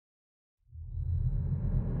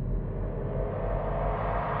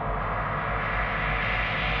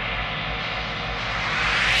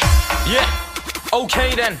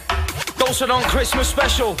Okay then, those are on Christmas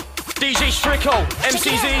special. DJ Stricko,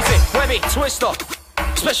 MC's Easy, Webby, Twister.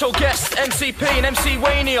 Special guest, MCP and MC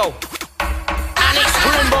Waynio. And it's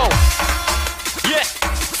Grimbo. Yeah,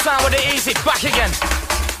 sound with it easy, back again.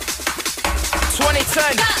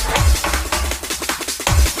 2010.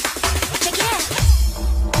 Check it out.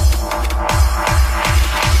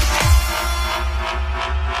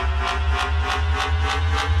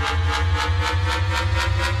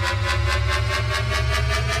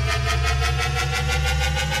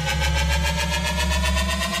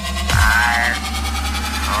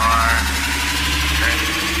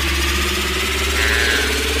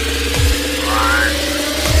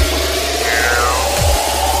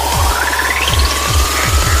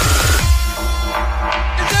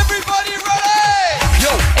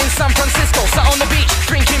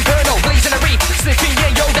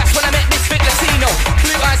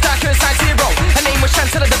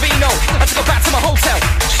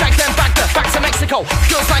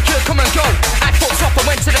 Girls like her come and go. I fucked up and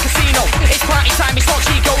went to the casino. It's party time, it's not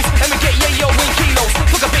Chicos. And we get yayo in kilos.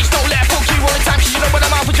 Fuck a bitch, don't let her fuck you all the time. Cause you know when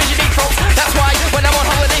I'm out for you need folks. That's why when I'm on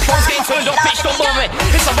holiday, phones getting turned off. Bitch, don't love it.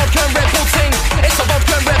 It's a vodka and Red Bull ting. It's a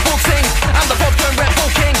vodka and Red Bull ting. I'm the vodka and Red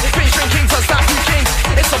Bull king. Bitch drinking till start puking.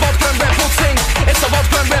 It's a vodka and Red Bull ting. It's a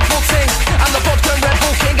vodka and Red Bull ting. I'm the vodka and Red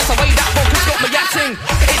Bull king. It's the way that vodka's got me acting.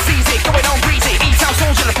 It's easy, going on breezy. E-Town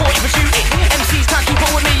soldier, the 40 for shooting. MCs can't keep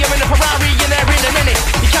up with me. You're in a Ferrari and they're in a minute.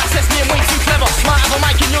 You can't test me, I'm way too clever. Smart as a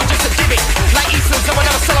mic and you're just a divot. Like Eastern, so I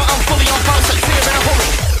never sell out, I'm fully on fire, so clear in a hurry.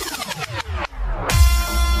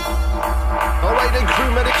 Alright then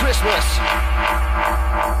crew, Merry Christmas.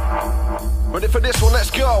 Ready for this one,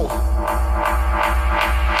 let's go.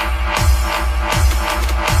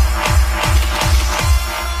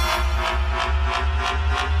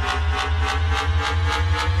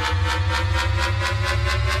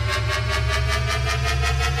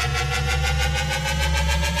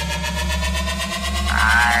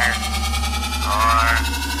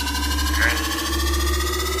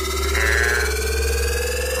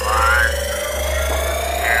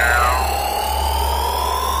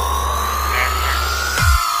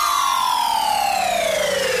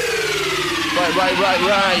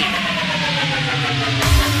 Right.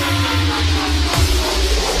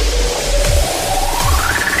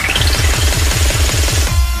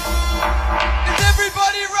 Is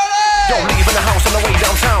everybody ready? Don't leave in the house on the way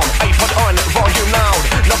downtown. iPod on, volume loud.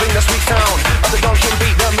 Loving the sweet sound of the Donk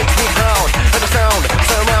beat that makes me proud. And the sound,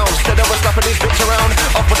 turn around. Instead of slapping these bitch around.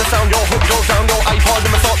 Off with the sound, your hood goes down. Your iPod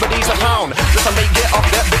and my thought, but these a pound. Listen, mate, get off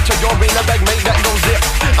that bitch or you're in a bag, mate, that go zip.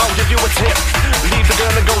 I'll give you a tip. Leave the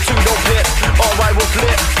girl and go to no pit. Alright, we'll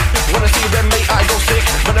flip. Wanna see them, mate, I go sick.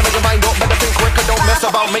 Better make your mind up, better think quick. I don't mess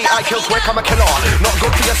about, mate, I kill quick, I'm a killer. Not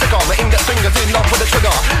good for your cigar, my index fingers in love with the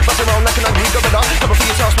trigger. Bust around like an angry governor. Coming for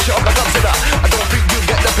your tail, switch it up like Godzilla. I don't think you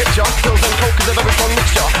get the picture. Pills and coke is a very strong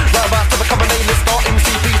mixture. Right about to become a nameless star,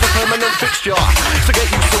 MCP's a permanent fixture. So get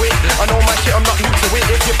used to it, I know my shit, I'm not new to it.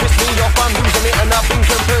 If you piss me off, I'm losing it. And I've been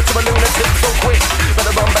compared to a lunatic so quick.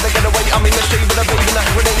 Better run, better get away, I'm in the shade with a babe and a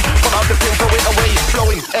grenade. Pull out the pin, throw it away,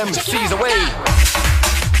 blowing MCs away.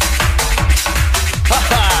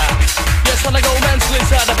 Yes, wanna go mental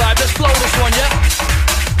inside the vibe, let's blow this one, yeah?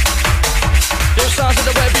 Yo, sounds of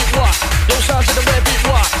the way beat what? Yo, sounds of the way beat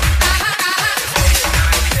what?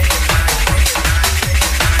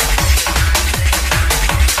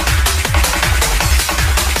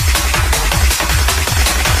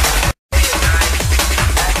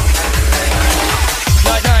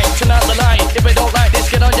 Night, tonight the night. If I don't like this,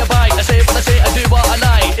 get on your bike. I say what I say, I do what I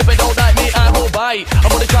like. If I don't like me, I will bite.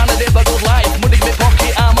 I'm only trying to live a good life. Money in my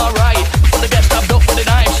pocket, I'm alright. When I get stabbed up with a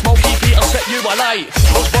knife, Smoky Pete, I'll set you alight.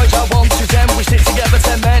 Us boys are 1 to 10, we stick together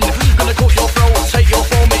 10 men. Gonna cut your throat, take your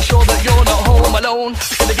phone, make sure that you're not home alone.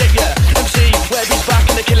 Gonna get ya, MC, where he's back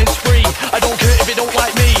in the killing spree. I don't care if you don't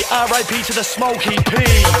like me, R.I.P. to the Smoky P.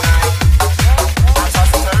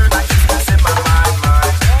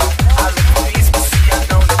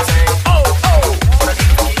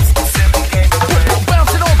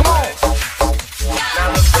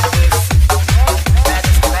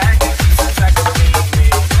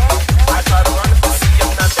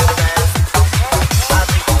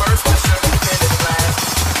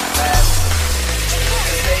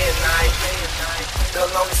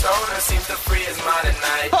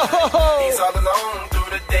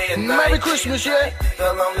 Merry Christmas, yeah.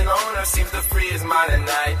 The lonely loner seems to free his mind at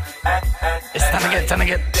night. It's time to get.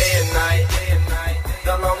 Day and night.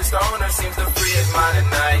 The lonely stoner seems to free his mind at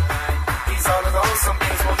night. He's all alone, some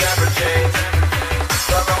things will never change.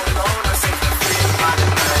 The lonely loner seems to free his mind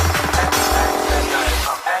at night.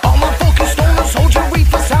 All my fucking stoners, hold your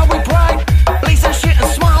reefers, how we brag. Blaze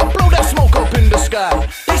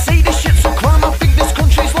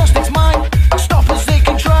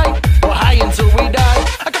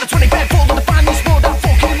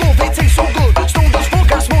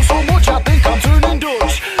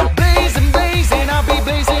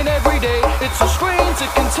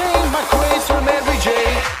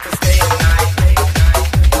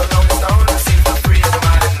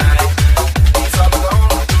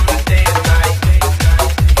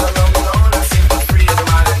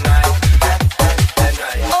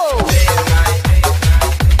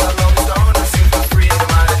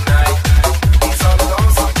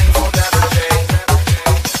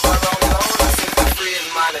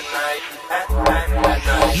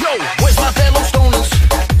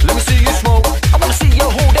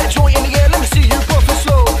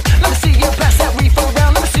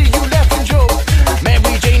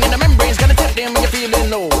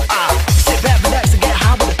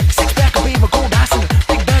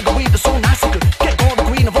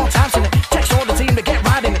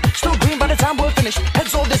vanish.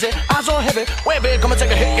 Head's all dizzy, eyes all heavy. Wave it, come and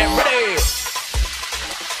take a hit, get ready.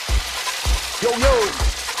 Yo, yo.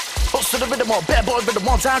 Bust to the rhythm on, bad boy rhythm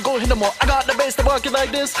on, time go hit them all. I got the bass to work it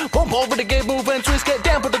like this. Bump over the game, move and twist, get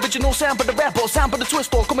down for the original sound, for the rap or sound for the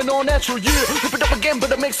twist for coming on natural, yeah. Rip it up again,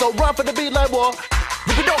 but it makes so rhyme for the beat like what?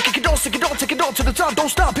 Rip it on, kick it on, stick it on, take it on to the top, don't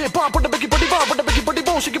stop it. Pop with the biggie body bar, with the biggie body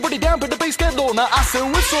bone, shake your body down, put the bass get low. Now I say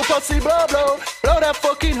whistle, fussy, blah blah, blow that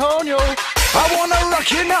fucking horn, yo. I wanna rock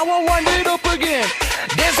it, now I wind it up again.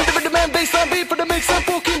 Dance with the rhythm and bass on beat for the mix and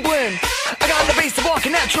fucking blend. I got the bass to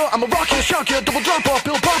walking natural, I'm a rockin' shock you, double drop off,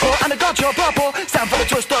 pill popper, and I got your proper. Sound for the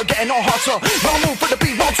twister, getting all hotter. No move for the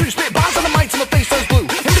beat, no true spit, bars on the mic till my face turns blue.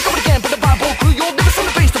 And they come again for the Bible crew, you'll never see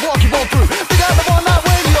the bass to walk you on through. They got the one night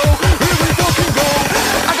radio, here we fucking go.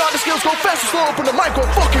 I got the skills, go fast and slow, from the mic go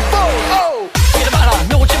fucking flow. Oh! Get about her,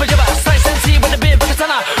 no jibber jibber, slice and see with the beer, because I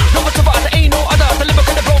no but to there ain't no other. The liver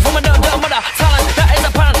could have broke from another mother. Talent, that is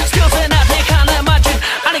a pan, skills in that they can't imagine.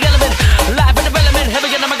 And a element, life and development, heavy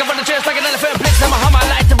in the microphone, the chest like an elephant, blitz, I'm a hammer,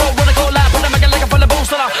 like the road, wanna go live, put the mic like a full of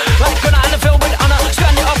boost on her. Like when I'm in the field with honor,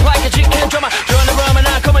 scan you up like a chicken drummer. Join the room and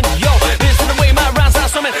I'm coming, yo, this is the way my rounds are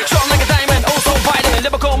swimming. Strong like a diamond, oh so violent,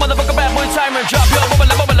 lyrical motherfucker, bad boy tyrant. Drop your bubble,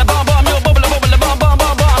 bubble, bomb, bomb, yo, bubble, bomb, bomb,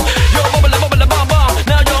 bomb, bomb. Yo, bubble, bomb, bomb.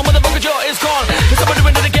 Now your motherfucker jaw is gone. It's up in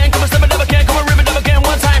the again, come and step it up again, come and rip it up again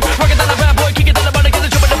one time. Rock it down the bad boy, kick it down the body, get the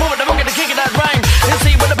jump, the move, the rocket, the kick it, that rhyme. And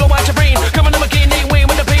see when the blow out your brain, coming up again, ain't Wayne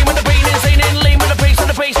with the pain, insane and lame with the pace, to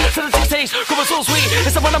the pace, to the six taste, coming so sweet.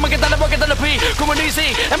 It's the one I'm gonna get down the rocket, down the P, coming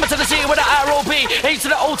easy, M to the C with the R-O-B, A to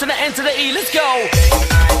the O to the N to the E, let's go.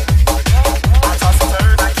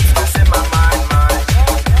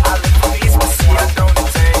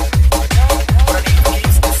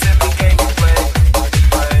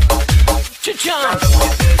 Jump.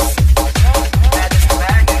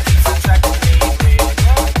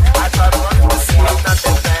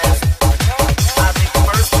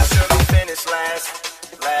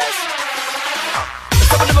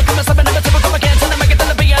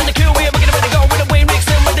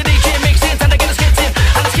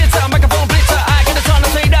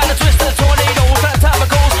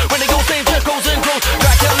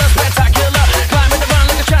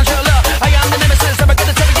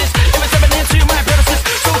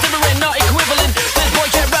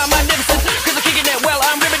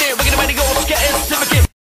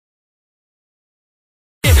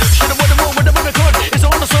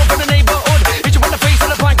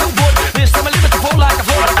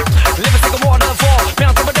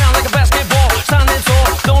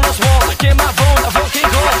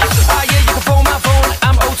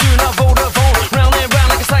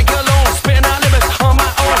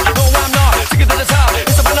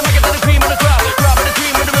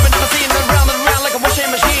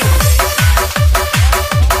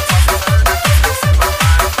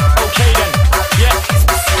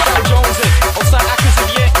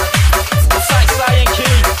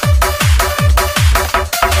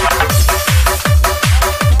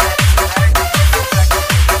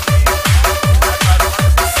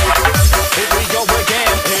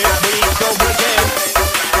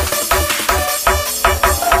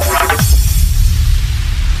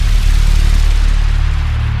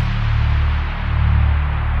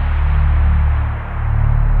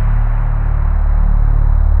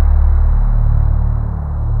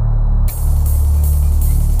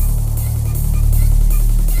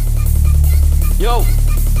 Yo,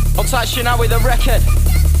 outside Shina with a record.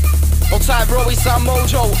 Outside bro with some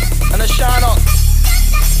mojo and a shine up.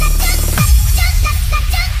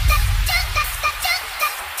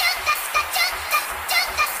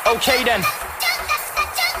 Okay then.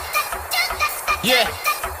 Yeah.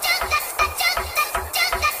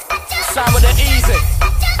 Sound with it easy.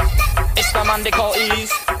 It's the man they call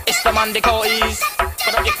ease. It's the man they call ease.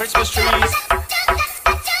 Put up your Christmas trees.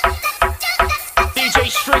 DJ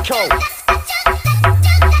Strico.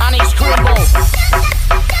 And he's Crimble.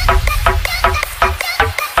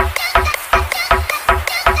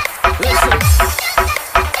 Listen.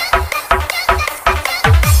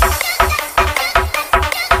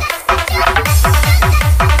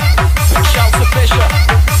 Shout to Fisher.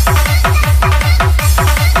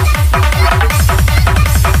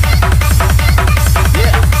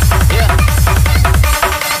 Yeah, yeah.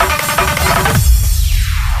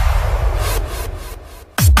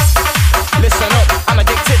 Listen up, I'm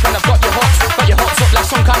addicted and I've got your hooks.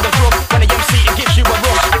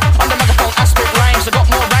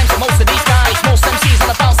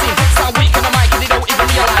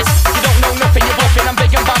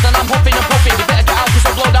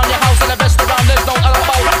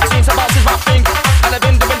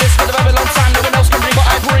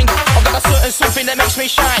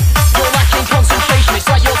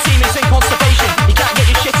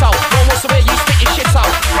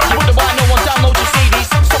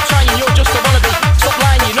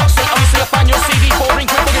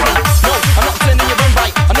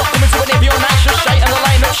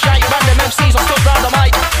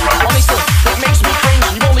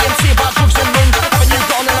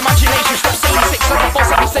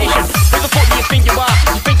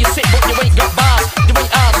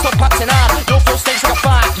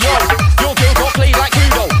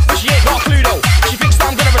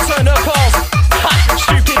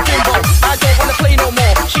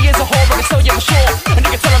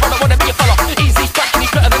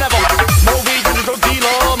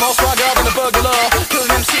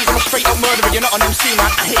 word of it, you're not an MC, man.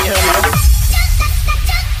 I hate her, man.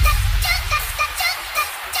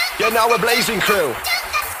 Yeah, now we're blazing crew.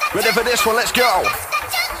 Ready for this one, let's go.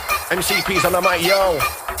 MCP's on the mic, yo.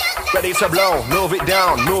 Ready to blow, move it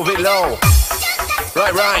down, move it low.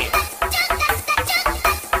 Right, right.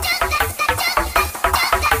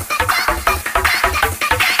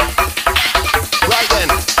 Right then.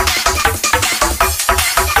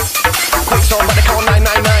 Quick song, but they call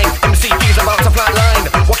 999. MCP's about to flatline.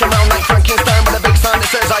 Walking around like Frankenstein with a big sign that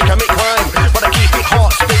says I commit crime. But I keep it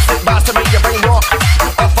hot, spits it bars to make your brain rock.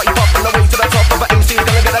 Off fight pop on the way to the top of an MC's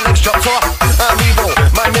gonna get their legs chopped off. I'm evil,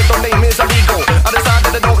 my middle name is illegal. I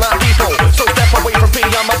decided I don't like people, so step away from me,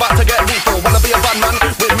 I'm about to get lethal. Wanna be a bad man?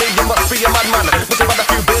 With me you must be a madman. Must have had a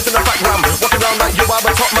few beers in a fat ram. Walking around like you are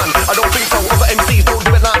a top man. I don't think so, other MCs don't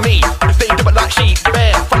do it like me. They do it like sheep,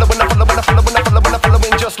 bear.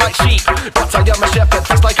 Following just like sheep. But I am a shepherd,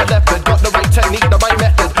 fast like a leopard. Got the right technique, the right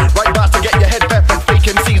method. Right bars to get your head peppered. Fake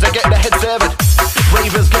MCs, I get their head severed.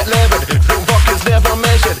 Ravers get levered, drunk vodkas never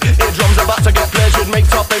measured. Eardrums about to get pleasured. Make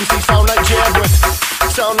top MC sound like Jedward.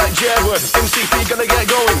 Sound like Jedward. MCP gonna get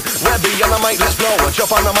going. Webby on the mic, let's blow.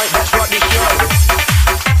 Jump on the mic, let's rock this show.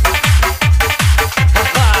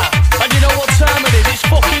 And you know what time it is? It's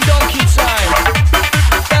fucking donkey time.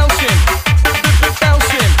 Bouncing,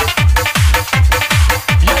 bouncing.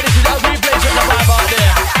 Yeah, this is how we blaze up the vibe out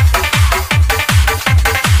there.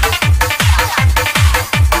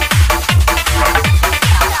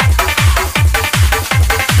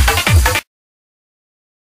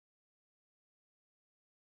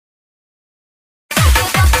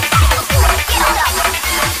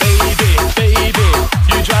 Baby,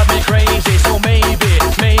 you drive me crazy, so maybe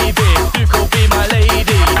you could be my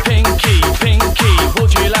lady. Pinky,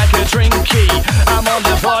 would you like a drinky? I'm on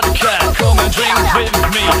the vodka, come and drink with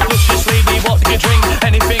me. Luscious lady, what do you drink?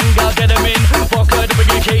 Anything, I'll get them in. Vodka,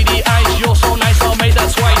 WKD, ice, you're so nice, I'll make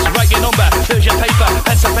that twice. Write your number, there's your paper,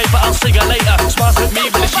 pencil paper, I'll see you later. Smiles at me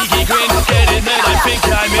with a cheeky grin, get in there, I think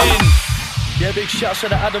I'm in. Yeah, big shouts to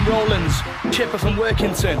the Adam Rowlands, Chipper from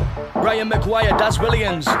Workington, Ryan McGuire, Daz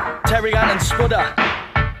Williams, Terry Ann and Spudder,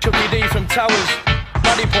 Chucky D from Towers,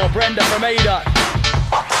 Paddy Paul, Brenda from ADOT.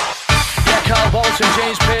 Yeah, Carl Bolton,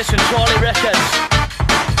 James Pearson, Charlie Records,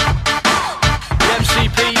 the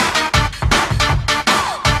MCP.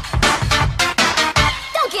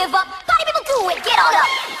 Don't give up, party people do it, get on up.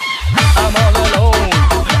 I'm all alone,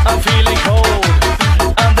 I'm feeling cold,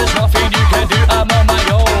 and there's nothing you can do, I'm on my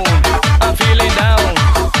own. I'm feeling down,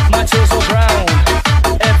 my tears will drown.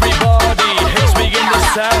 Everybody hates me in this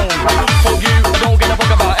town. For you, I don't get a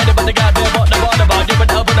fuck about anybody got there but the one about you, but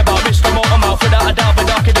helping about Mr. Motormouth. Without a doubt, but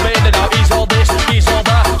don't get debated out. He's all this, he's all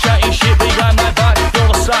that, chatting shit behind my back.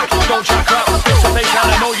 You're a sack, don't chat crap. It's a place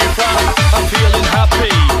I know you from. I'm feeling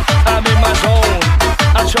happy, I'm in my zone.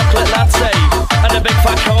 A chocolate latte and a big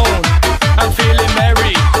fat cone. I'm feeling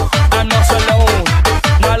merry, I'm not alone.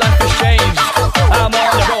 My life has changed, I'm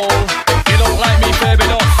on the roll. You don't like me, fair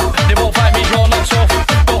enough. They won't fight me, you're not tough.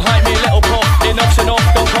 Don't hide me, little puff. Enough's enough,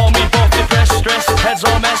 don't call me buff. Depressed, stress, heads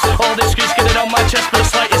all mess. All this grease getting on my chest for the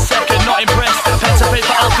slightest second. Not impressed, pen to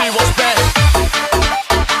paper, I'll do what's best.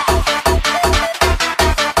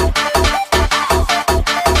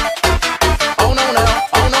 Oh no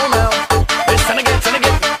now. It's time to get twisted.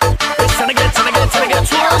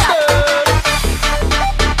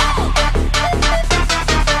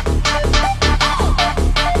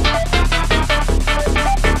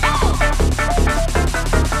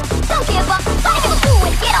 Don't give up, party people do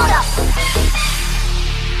it, get on up.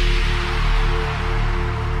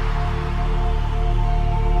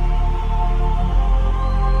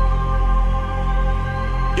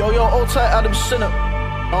 Yo, old tight Adam Sinner.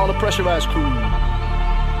 All the pressurized crew.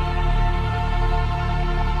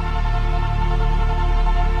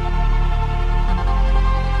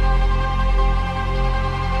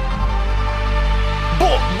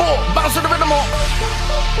 Bounce to the rhythm up.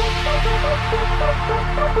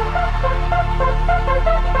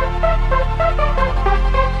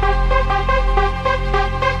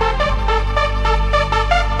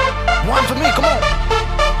 One for me, come on.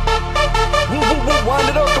 Woo, wind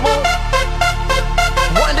it up, come on.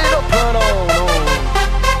 Wind it up, no.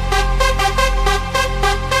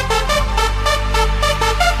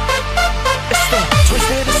 It's the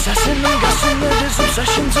twisted assassin, I'm guessing that his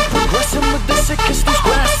obsessions are progressing with the sickest who's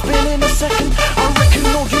grasping in a second. I reckon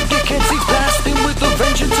all you dickheads, he's blasting with a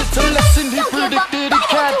vengeance. It's a lesson he predicted, he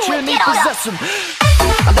captured, and he possessed him.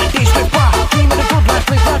 I let these slip by, dreaming a good life,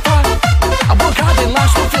 live right by. I work hard in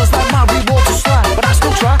life, still feels like my rewards are slack. But I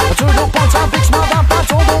still try, I turn up on time, big smile, down,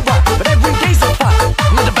 pants, all alright. But every day's a fight,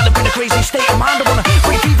 I'm not developing a crazy state of mind. I wanna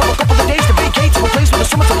break fever a couple of days to vacate to a place where the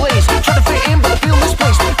summer to blaze. Try to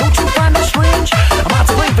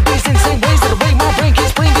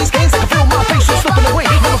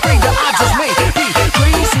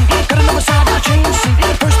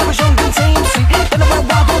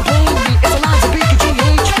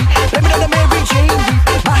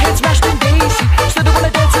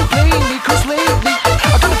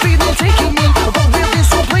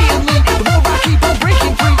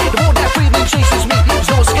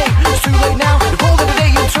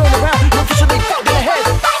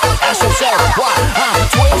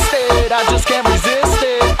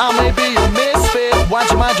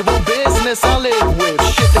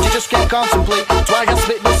just can't contemplate. That's why I gotta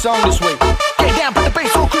split this song this way. Get down, put the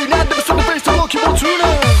bass all crew, now never stood the bass to look you want to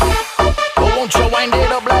now. Oh, won't you wind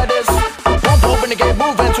it up like this? One pop in the game,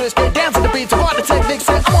 move and twist. Get down to the beat, to what the technique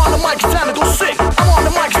said. I'm on the mic, it's time to go sick. I'm on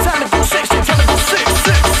the mic, it's time to go sick. It's time to go sick,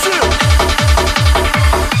 sick, sick.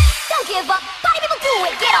 Don't give up, party people do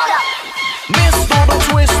it, get on up. Mister the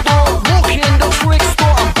twister, walk in the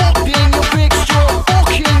trickster. I'm booked in your picture,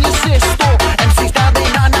 walk in your sister. MC's down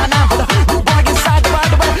there, 999 for the root bag inside the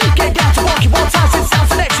right away. Get down to walk you one time, since sound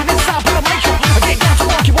selection inside for the makeup. Get down to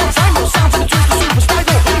walk you one time, no sound to the twister, super style.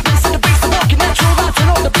 Listen to the bass, the walking natural, right to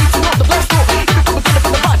know the beats and not the blast door. If you come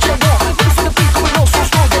from the back, yeah, war. Listen to the beat going on so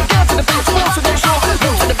strong. Get down to the beat, so on to next show.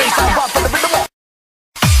 Move to the bass, I'm rock for the rhythm.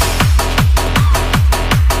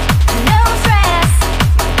 No stress.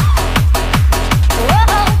 Whoa.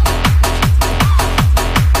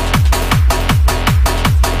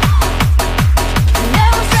 No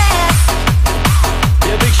stress.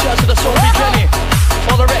 Yeah, big shout to the Sophie Kenny,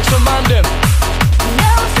 all the Rex from Mandem.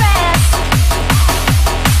 No stress.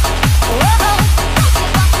 Whoa.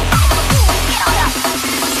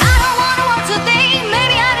 I don't wanna work today.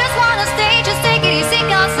 Maybe I just wanna stay. Just take it easy,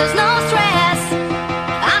 'cause there's no stress.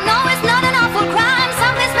 I know it's not an awful crime.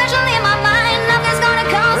 Something special in my mind. Nothing's gonna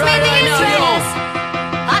cause me Right this now, stress.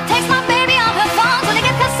 I text my baby off her phone when I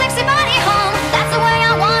get that sexy body home. That's the way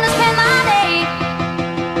I wanna spend my day.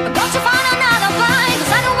 Don't you find another blind?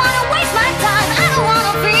 'Cause I don't wanna waste my time. I don't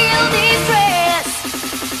wanna feel this stress.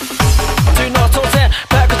 Do not talk 10,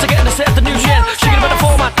 backwards to get in the set, the new gen. Shaking about the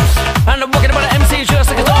format, and I'm walking about the MC just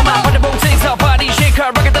like a doormat. But the boom takes out, body shaker,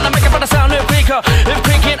 rocket then I make it for the sound of breaker. If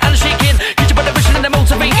creaking and shaking, get you by the vision and the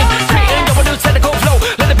motivating. Creating your new technical flow,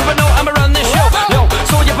 let the people know I'm around this show. Yo,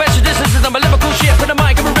 so your best this is my lyrical shit. Put the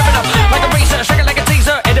mic and we're ripping up like a racer, shaking like a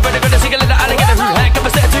teaser. Anybody gonna see a little alligator who heck of a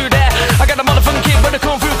set to there. I got a motherfucking kid with a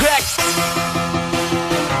kung fu crack.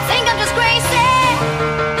 Think I'm just crazy.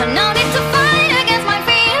 No need to fight against my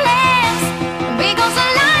feelings, because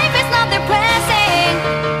life is not depressing.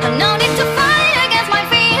 No need to fight against my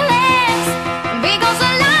feelings, because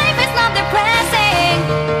life is not depressing.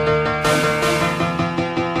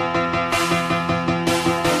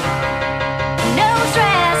 No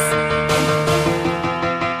stress.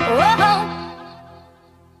 Whoa.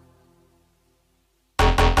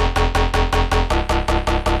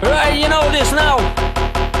 Right, you know this now.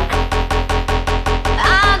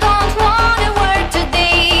 I don't wanna work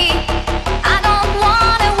today. I don't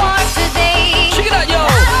wanna work today. Check it out, yo. I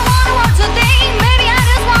don't wanna work today. Maybe I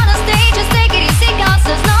just wanna stay. Just take it easy, 'cause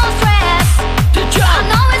there's no stress. Good I job.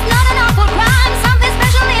 know it's not an awful crime. Something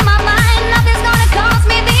special in my mind. Nothing's gonna cause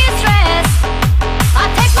me this stress. I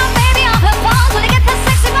text my baby off her phone when I get that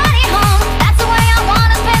sexy body home. That's the way I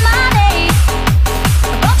wanna spend my day.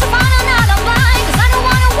 Don't you find another blind? 'Cause I don't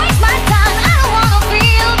wanna waste my time. I don't wanna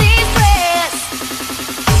feel this stress.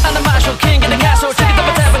 I'm the martial king in the castle. Check it up,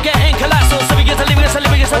 but we're getting colossal. So we get to living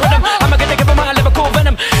a rhythm. I'm gonna give him my lyrical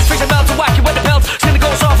venom. Fix a belt to whack you with the belt. Skin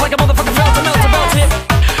goes off like a motherfucking felt to melt a belt it.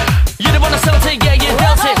 You didn't wanna sell it, yeah, you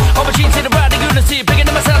dealt it. Opportunity to ride the unity. Big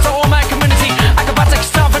into myself to all my community. Acrobatics,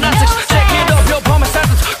 star fanatics. Check it up, your palm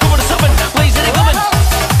standards. Go with the summon, blazing and coming.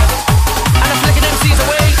 And I'm flicking MCs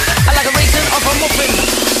away. I like a racing off a muffin.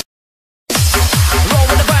 Roll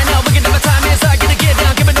with the vibe now, we're getting the time inside. Get the gear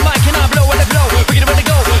down, give me the mic and I blow with the glow. We're getting ready to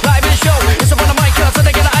go, live in the show. It's up on the mic, so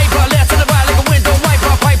they get an eyebrow. Left to the right like a window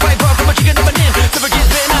wiper. Pipe, from what you get up and in. So forget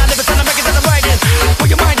spitting out, never time to make it to the right in. Put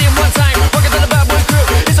your mind in one time, work it to the bad boy crew.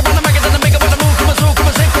 It's up on the mic and then I make it when I move. Come on, through, come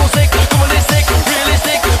on, sick, cool, sick. Come on, sick,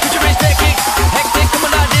 realistic, futuristic kicks. Hectic, come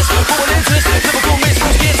on, like this. Come on, interest, Liverpool, miss,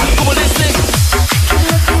 cool skits. Come on, listen. Can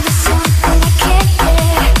look through the sun and I can't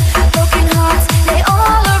get broken hearts, they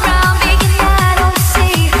all around me and I don't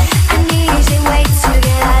see an easy way to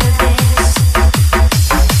get out of this.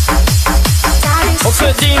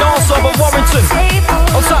 Outside Dean Allsop of Warrington.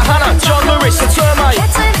 Outside Hannah, John Lewis, the Termite.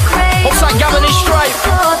 Outside Gavin E. Stripe,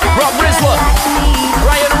 Rob Rizzler,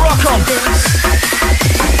 Ryan Rockon.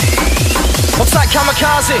 Outside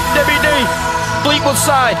Kamikaze, Debbie D, Fleetwood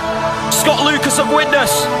Side, Scott Lucas of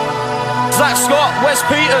Witness, Zach Scott, Wes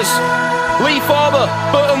Peters, Lee Farber,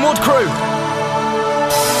 Burton Wood Crew.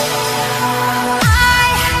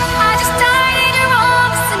 I just died in your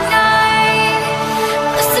arms tonight.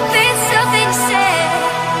 Must have been something you said.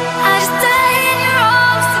 I just died in your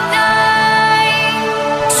arms tonight.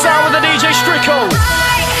 Sound with the DJ Stricko.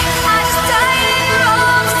 I just died in your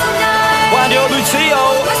arms tonight. Wandio Lutio.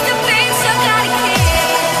 Must have been some kind of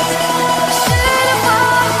kiss. I should've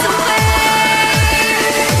walked away.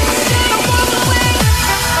 Should've walked away.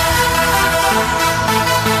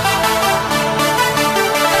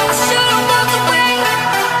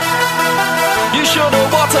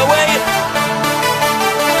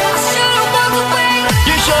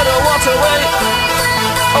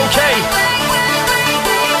 Okay.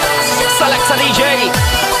 Selector DJ.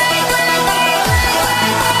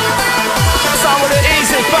 Sound with it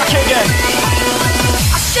easy, back again.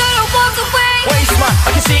 Waste man,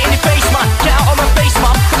 I can see it in your face man. Get out of my face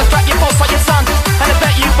man, gonna crack your balls like your son. And I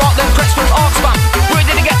bet you bought them crepes from Oxfam. Where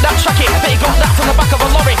did he get that tracket? I bet he got that from the back of a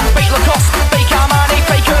lorry. Fake Lacoste, fake Armani,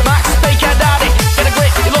 fake Air Max, fake Air Daddy. Get a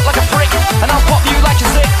grip, you look like a prick, and I'll pop you like a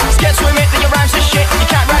zip. Scared to admit that your rhymes are shit. You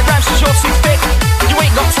can't write rhymes cause you're too thick. You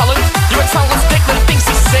ain't got talent, you're a talentless dick that thinks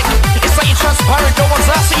he's sick. It's like you're transparent, no one's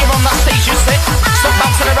asked that you're on that stage you sit. Stop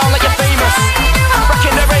bouncing around like you're famous,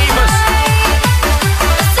 wrecking the ravers.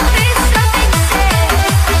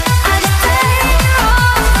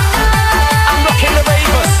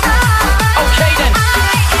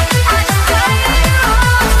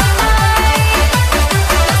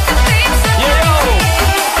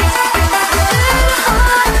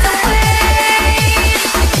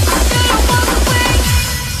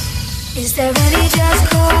 Is there any just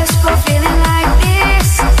cause for feeling like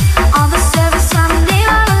this? On the surface I'm a name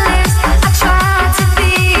on the list. I try to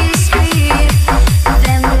be sweet,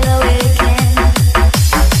 then blow it again.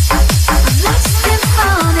 I'm lost in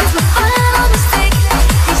fun, it's my final mistake.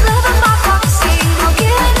 He's loving my prophecy, no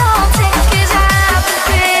giving, no take. 'Cause I've been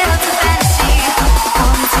built to fantasy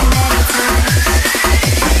only too many times.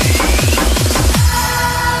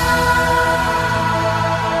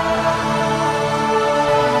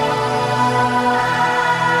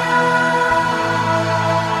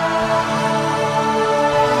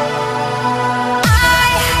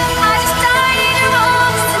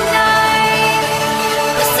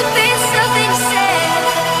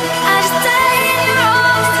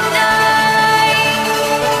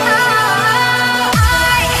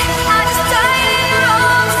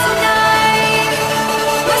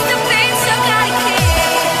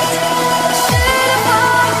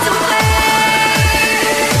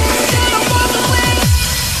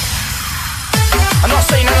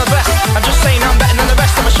 I'm just saying I'm better than the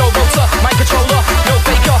rest of my showboater. Mind controller, no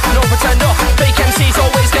faker, no pretender. Fake MCs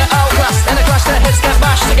always get outclassed. In a clash their heads get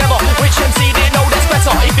bashed together. Which MC didn't know that's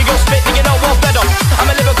better? If you go spit then you know what better. I'm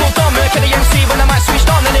a lyrical dumb, Mercury MC when I might switch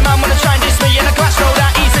on. Any man wanna try and diss me in a clash, know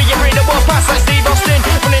that easy. You bring the world past like Steve Austin,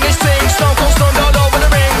 running his thing. Stone Cold Stone all over the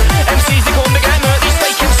ring. MCs they come to get murked. These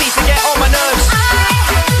fake MCs to get on my nerves.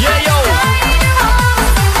 Yeah yo.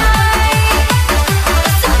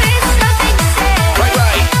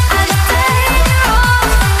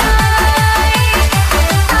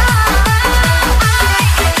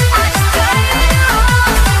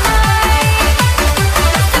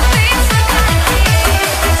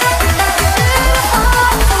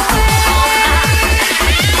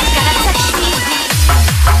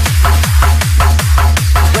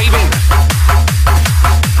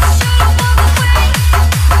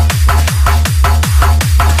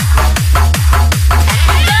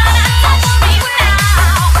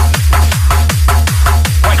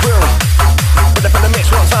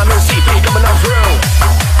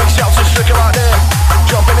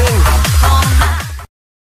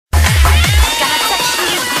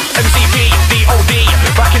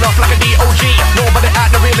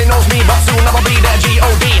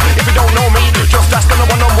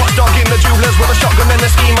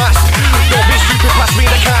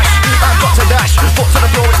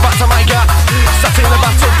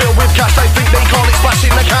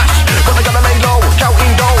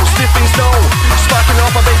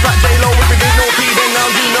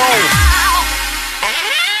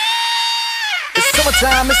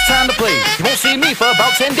 It's time to play. You won't see me for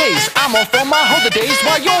about 10 days. I'm off on my holidays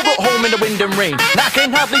while you're at home in the wind and rain. And I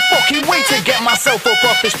can hardly fucking wait to get myself up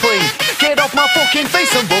off this plane. Get off my fucking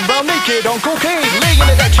face and run round naked on cocaine. Laying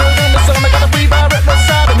in that chair in the sun, I got a free bar at the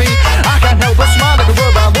side of me. I can't help but smile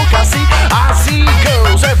everywhere I look. I see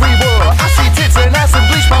girls everywhere. I see tits and ass and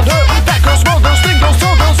bleach blonde hair. Fat girls, small girls, thin girls,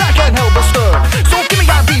 tall girls. I can't help but stir. So give me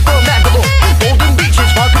that beat from that below. Golden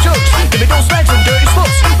beaches, vodka jugs. Give me those snags and dirty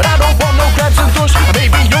sluts. But I don't want no crabs and thrush. I may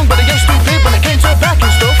be young, but I ain't stupid when it came to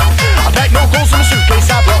packing stuff. I pack no clothes in a suitcase.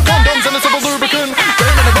 I brought condoms and a simple lubricant.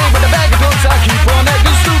 Burning away with a bag of drugs. I keep on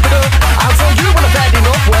acting stupider. I'll tell you when I've had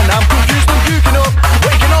enough. When I'm confused and puking up.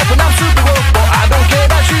 Waking up and I'm super rough, but I don't care,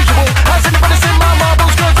 that's usual. Has anybody seen my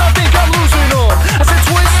marbles? Cause I think I'm losing up. I said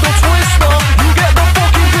twister, twister. You get the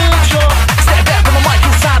fucking picture. Step back from the mic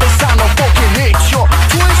inside the sound of fucking nature.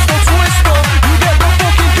 Twister, twister. You get the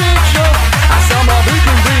fucking picture. I sell my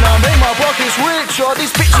beacon green. I make my pockets richer.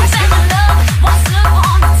 These bitches. Once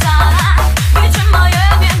upon a time, between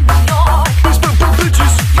Miami and New York. These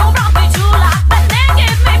bitches. You brought me to life, but then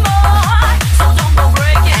give me more. So don't go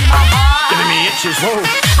breaking my heart. Giving me itches, whoa.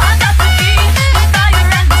 I got the key, the fire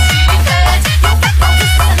and the secret. You get close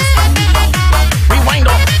and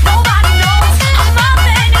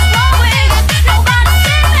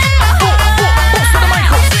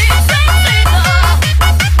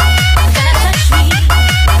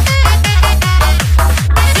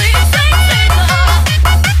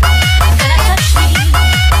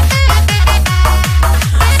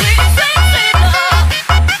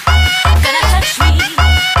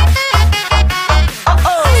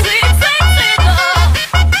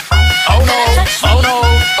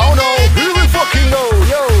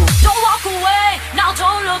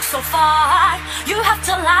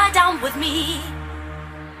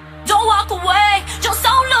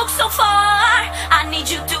far. I need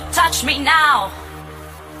you to touch me now.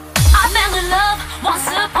 I fell in love once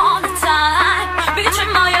upon a time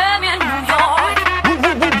between Miami and New York.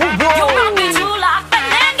 You brought me to life and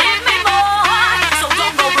then gave me more. So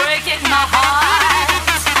don't go breaking my heart.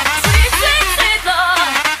 Sweet, sweet, sweet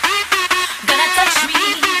love, gonna touch me.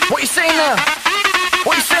 What you saying there?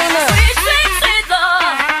 What you saying there? Sweet, sweet, sweet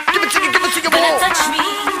love, Give it to you, gonna whoa. touch me.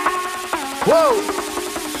 Whoa.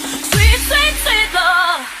 Sweet, sweet, sweet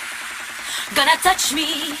love, gonna touch me.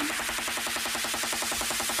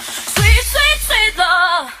 Sweet, sweet, sweet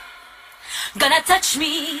love, gonna touch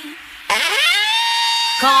me.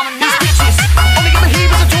 Come on now. Bitches, on the other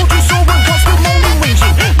hand, as I told you so, one constant moaning,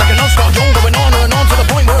 whinging like a non-stop drone going on and on to the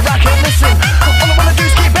point where I can't listen. All I wanna do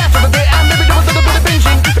is get back for a bit and maybe do a little bit of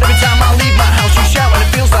binging. But every time I leave my house, you shout and it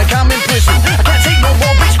feels like I'm in prison. I can't take no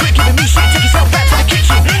more, bitch, quit giving me shit. Take yourself back to the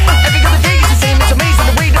kitchen. Every other day is the same, it's amazing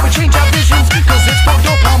the way that we change our visions. Cause it's fucked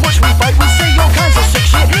up how much we fight, we say all kinds of sick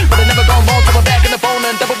shit. But I never gone wrong till we're back in the phone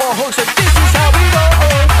and double ball hugs. So this is how we roll.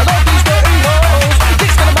 I love these dirty hoes.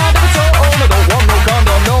 This kind of mind of its own. I don't want no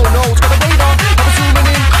condom, no, it's gonna wait on. I was zooming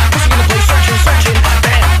in, pushing in the place, searching.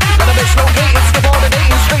 Bam, got a bitch located, skip all the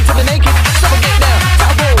dating, straight to the naked. Suffocate now,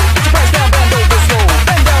 top roll, get your pants down, bend over slow.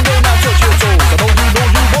 Bend down low, now touch your toes. I know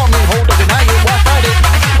you want me, hold up, deny it, why fight it?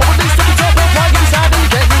 Or at least take your top off, why get beside it?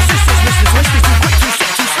 Get new sisters, misters, twisted, too quick, too sick,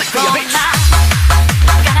 too slick for your bitch.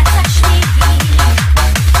 Gonna touch me.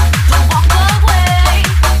 Don't walk away.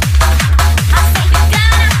 I say you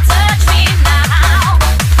gotta touch me now.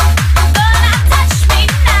 Gonna touch me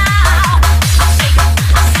now. I say you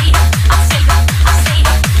gotta touch me now.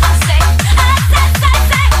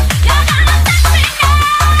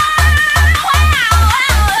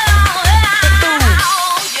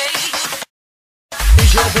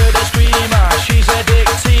 Is your bird a screamer? She's a dick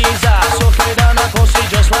teaser. Sucking on a pussy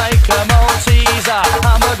just like a Malteser.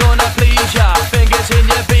 I'm gonna please ya, fingers in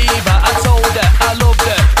your beaver. I told her, I loved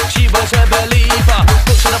her, she was a believer.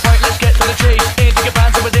 Put to the point, let's get to the chase. Into your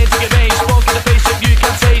pants and within to your base. Smoke in the face if you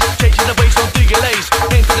can taste. Changing the waist, don't do your lace.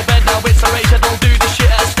 Into the bed now, it's a race. I don't do this shit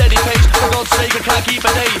at a steady pace. For God's sake, I can't keep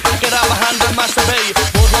a day. Get out my hand and masturbate.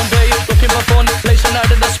 Bored one day, looking for fun. Lacing out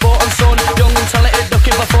in the sport and sun. Young and talented,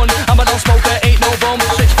 looking for fun. I'm a non-smoker, ain't no bum.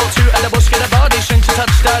 6'2" and a busk in a body. Strings to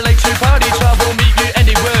touch style like two party. Travel, meet you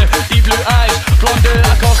anywhere. Deep blue eyes, blonde hair,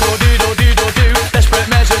 a cock or doodle. Desperate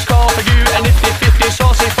measures call for you. And if you're 50,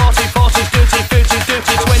 saucy, 40s, dirty, 30s,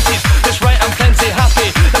 dirty 20s. That's right, I'm plenty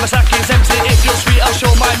happy. The masake's empty. If you're sweet, I'll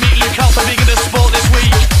show my meat. Luke out for vegan to sport this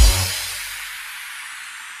week.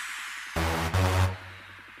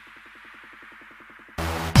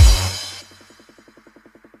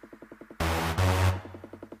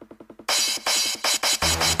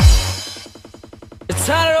 It's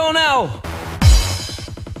time to roll now.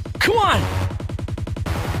 Come on.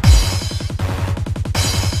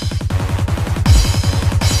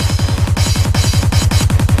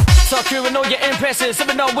 Talk you and know you're impressive.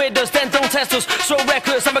 7 on windows, then don't test us. So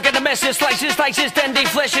reckless, I'ma get a message. Slices, then they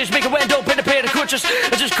flashes. Make a window, open a pair of crutches.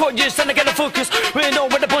 I just caught you, son, I get a focus. We know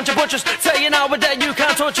with a bunch of bunches. Tell you now that you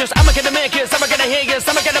can't touch us. I'ma gonna make us, I'ma gonna hear us.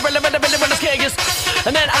 I'ma gonna really wanna scare us.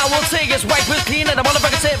 And then I will take us. Wipe with clean and I wanna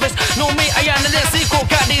fucking save us. No me, I am the less equal.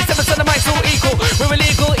 Got these 7% of my soul equal. We're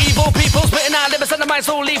illegal, evil people. Spitting out 11% of my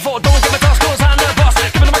soul lethal. Don't give a toss, cause I'm the boss.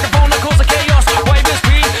 Give me the microphone, that cause the chaos. Wipe with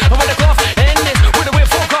green, and with a cloth. And this, with a whip,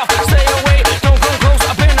 fuck off. Stay away, don't come close.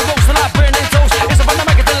 I burn the roast and I burn in toast. It's about the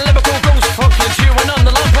mic until the Liverpool grows. Fucking chewing on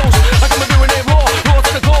the lamppost. I come and doing it raw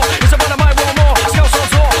to the core. It's about my raw more. Scouts on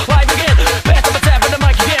tour, live again. Back up a tap on the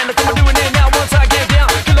mic again. I come and doing it now once I get down.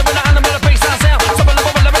 Kill it with the animal, the bass sound. Some of the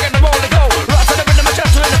bubble, I'm gonna roll and go. Right to the rhythm, my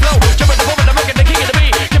chest to in the flow. Jump in the bubble, I'm making the king of the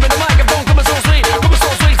beat. Give me the microphone, coming so sweet. Coming so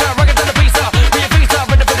sweet, now rockin' to the beat up. Be a beat up,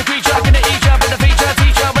 ready for the creature. I can eat ya, with the feature,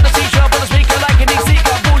 teacher, with the teacher, with the speaker, like an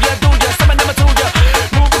e-seeker. Do ya, summon them to ya.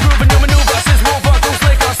 Move a groove and new maneuver. Since move on, don't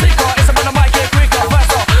slicker, sticker. It's about the mic, get quicker,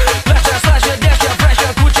 faster. Flasher, slasher, dasher,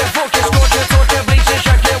 pressure, coocher, focus, scorcher, torture, bleacher,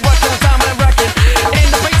 shaker, working, time and rocking. In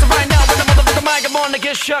the place right now, with the motherfucking mic, I'm on to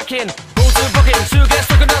get shucking. Go to booking, to get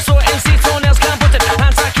stuck in the so MC toenails can't put it.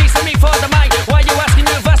 Hands are kissing me for the mic. Why you asking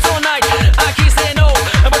me fast all night? I keep saying no,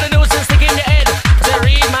 but the news is sticking in your head. Say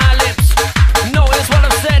read my lips. No, it's what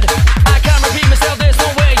I've said. I can't repeat myself, there's no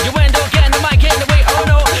way. You end up getting the mic in the way. Oh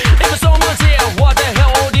no, it was so much here. What the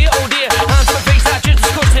hell, oh dear. Hands to my face, I just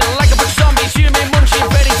disgusting. Like a bunch of zombies, human munching,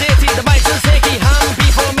 very dirty. The mic's unsticky, hand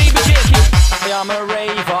people me be shaky. I'm a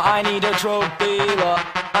raver, I need a drug dealer.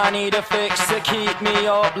 I need a fix to keep me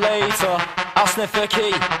up later. I'll sniff a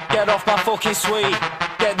key, get off my fucking suite.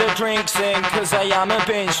 Get the drinks in, cause I am a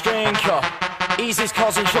binge drinker. Easy's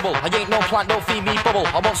causing trouble. I ain't no plant, don't feed me bubble.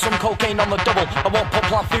 I want some cocaine on the double. I won't put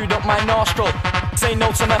plant food up my nostril. Say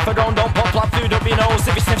no to methadone, don't put plant food up your nose.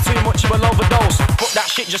 If you sniff too much, you will overdose. Put that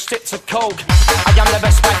shit, just stick to coke. I am the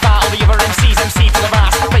best by far, all the other MCs MC for the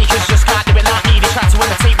ras. Fakers just can't do it like me. They try to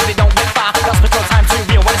imitate, but they don't get far. That's because I'm too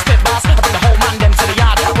real when I spit bars. I bring the whole man them to the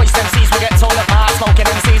yard. Waste MCs will get torn apart. Smoking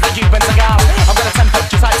MCs like you've been cigars. I've got a temper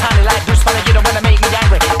just like tiny like Bruce Banner. You don't wanna make me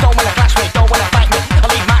angry. Don't wanna clash me, don't wanna fight me. I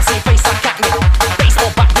leave my see face like cat me.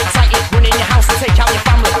 Baseball bat big tightly. Run in your house and take out your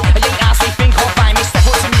family. I ain't asked you think or find me. Step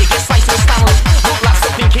up to me, you get sliced with Stanley. Look like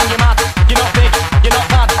stuff thinking you're mad. You're not big, you're not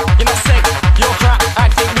bad, you're not sick, you're crap. I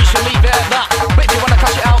think we should leave it at that. But if you wanna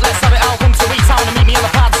crash it out, let's have it out. Come to E-Town and meet me on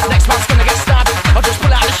the pads. Next man's gonna get stabbed. I'll just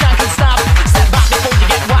pull out the shank and stab. Step back before you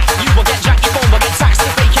get whacked. You will get jacked, your phone will get taxed.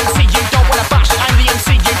 The fake MC, you don't wanna bash. I'm the MC,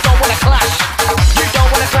 you don't wanna clash. You don't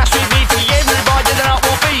wanna clash with me. To the everybody that out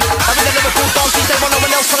will be. I'm in the Liverpool Donkeys, they want no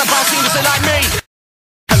one else on a bounce team just like me.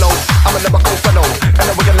 Hello, I'm a lyrical fellow, and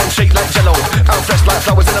a wiggle and shake like jello. I'm fresh like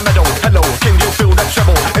flowers in a meadow. Hello, can you feel that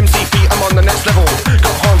treble? MCP, I'm on the next level.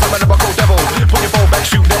 Got horns, I'm a lyrical devil. Put your ball back,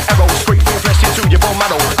 shoot the arrow. Straight from your flesh into your bone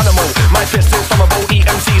marrow. Animal, my fist is flammable. Eat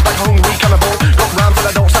MCs like a hungry cannibal. Got rhymes that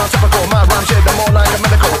I don't sound typical. My rhymes shade them more like a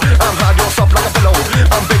medical. I'm hard, you're soft like a pillow.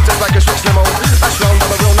 I'm big just like a stretch limo. That's round, I'm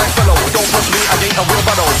a real nice fellow. Don't push me, I ain't a real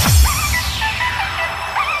battle.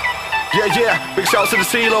 Yeah, big shouts to the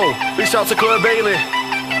CeeLo. Big shouts to Claire Bailey.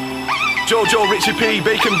 Jojo, Richie P,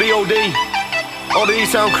 Bacon B.O.D. All the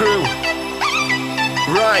E-Town crew.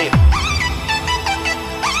 Right.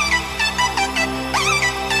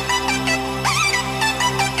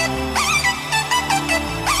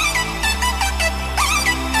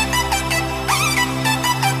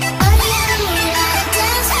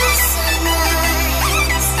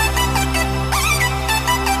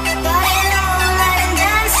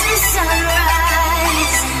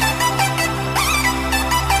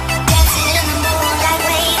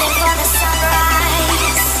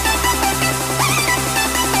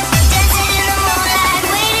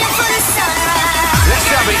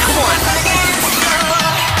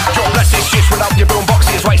 Without your boom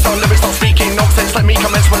boxes, right sound lyrics not speaking nonsense. Let me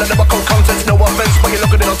commence with a lyrical contents. No offense, but you're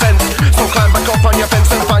looking at no sense. So climb back up on your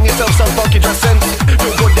fence and find yourself some funky dress sense.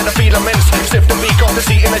 Feel good, then I feel immense. Sniff the beak off the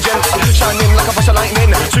seat in the gents. Shining like a flash of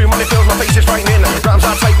lightning. Too many feels, my face is frightening. Rhymes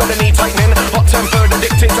are tight, but they need tightening. Hot tempered,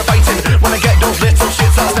 addicted to fighting. When I get those little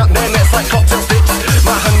shits, I'll snap their necks like cocktail sticks.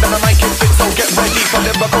 My hand and the mic can fit, so get ready for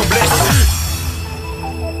lyrical bliss.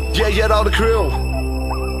 Yeah, all the crew.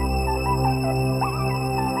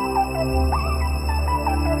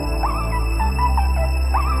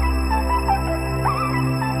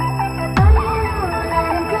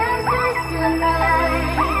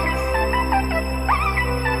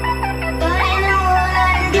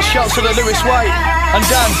 Shouts to the Lewis White and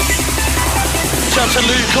Dan. Shouts to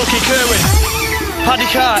Luke, Cookie, Kerwin, Paddy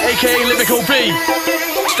Carr, aka Lyrical B.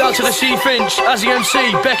 Shout to the C Finch, Azzy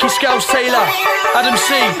MC, Becky Scouse Taylor, Adam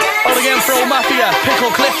C, all again for all Mafia,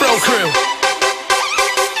 Pickle Cliff Row crew.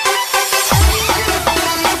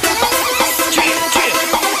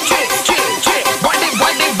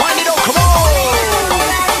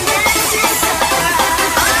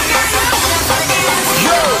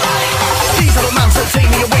 Take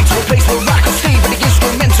me away to a place where I can stay, with the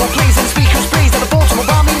instrumental plays and speakers plays at the bottom of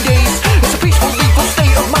rhyming days. It's a peaceful, lethal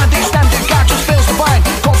state of mind. They standard, God just fails to find.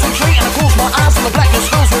 Concentrate and I close my eyes and the blackness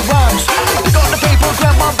fills with rhymes. I got the paper,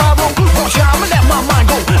 grab my Bible. Watch out, I'ma let my mind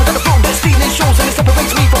go. I gotta flow this deep.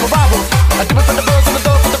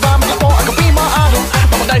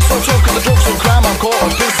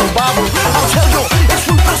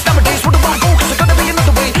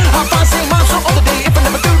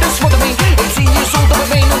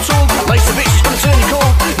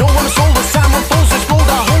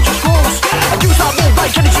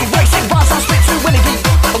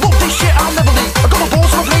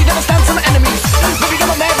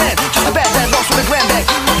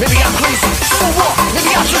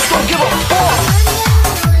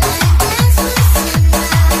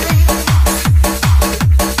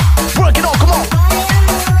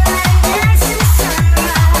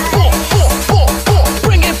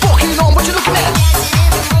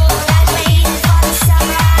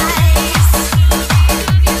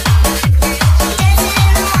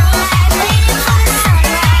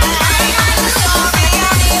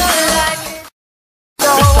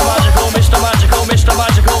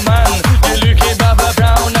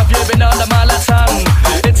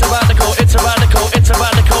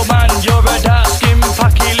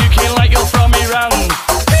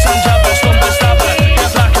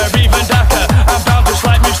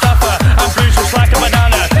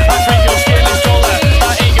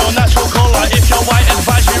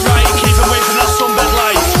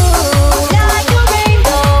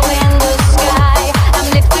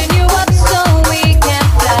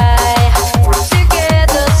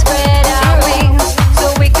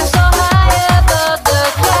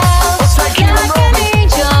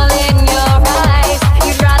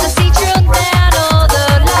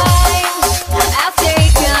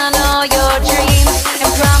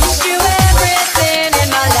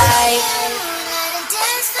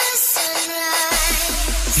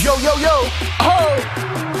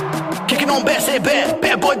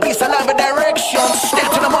 on, step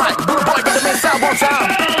to the mic, rude boy with the mix out one time.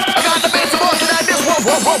 I got the bits working like this, whoa.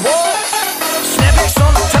 Snap back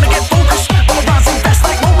son, trying to get focused, but the rhymes ain't best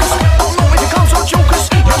like Mocus. Don't know if you come to jokers,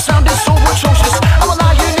 your sound is so atrocious. I'm a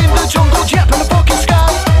lion in the jungle, jet in the fucking sky.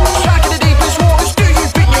 Striking the deepest waters, do you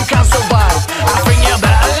think you can survive? I think you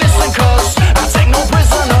better listen, cause I take no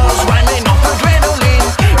prisoners, rhyming off adrenaline.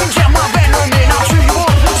 Inject my venom in, I'll chew you up,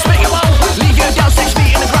 spit you out, leave you down 6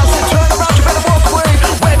 feet in the ground. So turn around, you better walk away,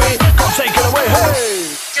 baby, come take it away, hey.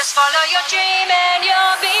 Just follow your dream and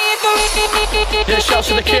you'll be free. Yeah, shouts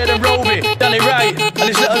to the kid and Roby, Danny Wright, and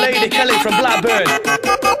his little lady Kelly from Blackburn.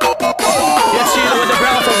 Yeah, Sheila with the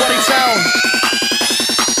brown from Waddy Town.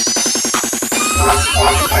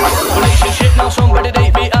 Relationship now, somebody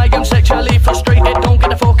date me. I am sexually frustrated. Don't get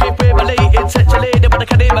the fucking we're related. Such a lady, but I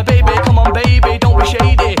can't hear my baby. Come on, baby, don't be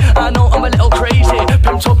shady. I know I'm a little crazy,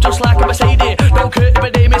 pimped up just like a Mercedes. Don't care if my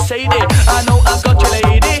name is Sadie. I know I've got your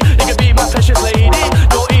lady. You can be my precious lady.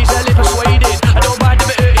 You're easily persuaded. I don't mind if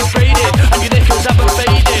it hurt is braided and your knickers haven't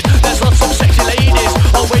faded. There's lots of sexy ladies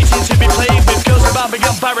all waiting to be played with. Girls about me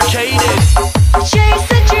got barricaded. Chase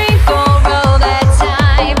the dream for all that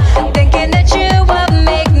time, thinking that you would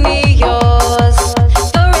make me yours,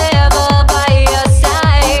 forever by your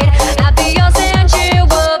side. I'd be yours and you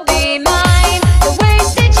would be mine. The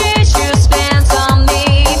wasted years you spent on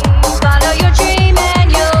me. Follow your dream and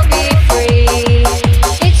you'll be free.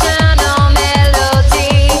 Eternal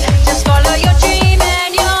melody. Just follow your dream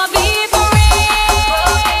and you'll be free.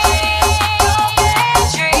 Broken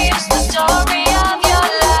dreams, the story of your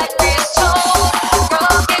life is told.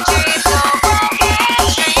 Broken dreams, oh broken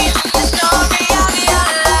dreams, the story of your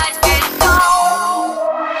life is told.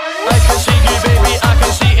 I can see you, baby, I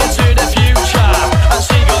can see into the future. I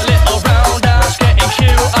see your little round ass getting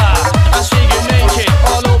cuter. I see you naked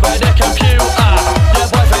all over the computer. Your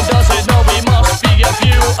boyfriend doesn't know he must be a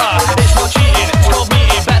viewer. It's not cheating, it's called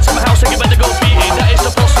meeting. Back to my house and you better go beating. That is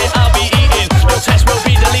the pussy I'll be eating. Your text will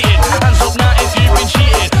be deleted. Hands up now if you've been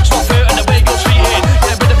cheating. Stop flirting the way you're treated.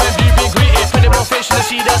 Get rid of them, you've been greeted. Pretty more fish in the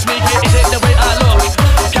sea, that's me. Is it the way I look?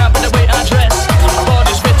 Can't be the way I dress.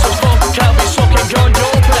 Body's fit as fuck, can't be sucking on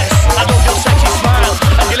your breast. I love your sexy smile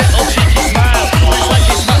and your little cheeky smile. Looks like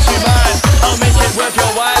it's not too mine. I'll make it worth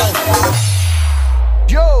your while.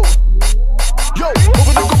 Yo,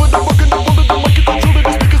 over the cover, the bucket, the bullet, the mic, controlling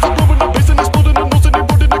the speakers, I'm blowing the bass and it's pulling the nose and it's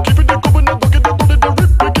putting the keeping it going, the bucket, the bullet, the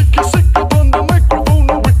rip, kick you sick up on the microphone,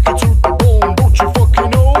 the wicked to the bone, don't you fucking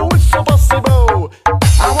know it's so possible.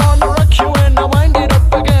 I wanna rock you and I wind it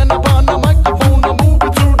up again upon the microphone, I move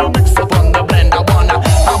it through the mix up on the blend, I wanna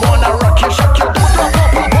rock you, shock you, pop,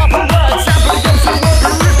 right, sample again, so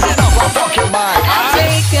you rip it off, I'll fuck your mind. I've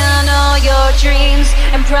taken all your dreams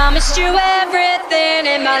and promised you everything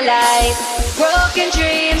in my life. Broken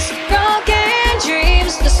dreams,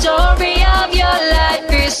 the story of your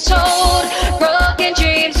life is told. Broken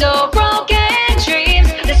dreams, oh broken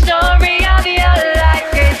dreams, the story of your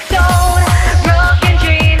life is told. Broken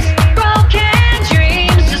dreams,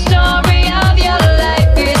 the story of your life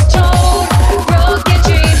is told. Broken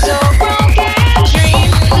dreams, oh broken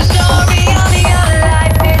dreams, the story of your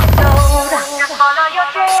life is told. Just follow your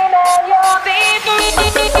dream and you'll be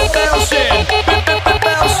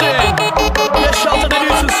Bouncing. Yeah, shout to the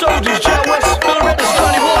Newton Soldiers, Jet West, Bill Redders,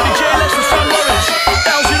 Johnny Wardy, Jay Lester, Sam Lawrence.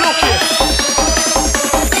 How's you looking?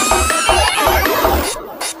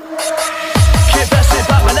 Keep blasting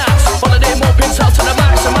back my nuts. Holiday more pins out to the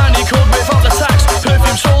max. A man you could without the tax.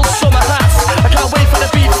 Perfume sold, summer hats. I can't wait for the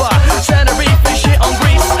beat fire. Tenerife and shit on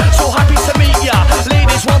Greece. So happy to meet ya.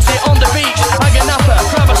 Ladies want it on the beach. I get napper,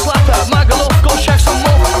 grab a slapper. Magaluf, go check some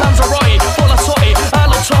more. Lanzarote, full of totty. I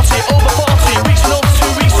love totty, over 40. Weeks enough,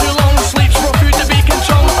 2 weeks too long. Sleeps rough through the beacon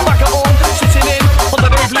chong. Back at home, sitting in. On the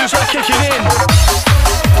very blues are kicking in.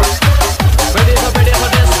 Ready for this.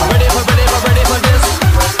 Ready for this.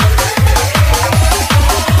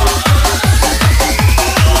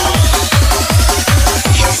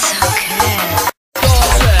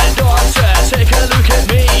 Daughter, take a look at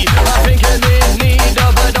me. I think I'm in need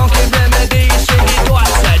of a donkey remedy. Sing it,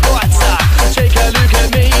 daughter, take a look at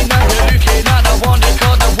me. Now you're looking at the one they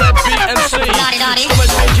call the web BMC.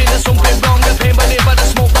 Stomach's changing, there's something wrong. The pain by the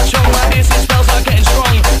smoke that's young. My dizzy spells are getting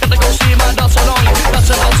strong. Gotta go see my daughter long. That's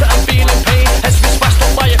a daughter, I'm feeling pain. Has been smashed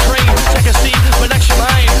up by a crane. Take a seat, relax your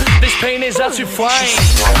mind. This pain is out to find.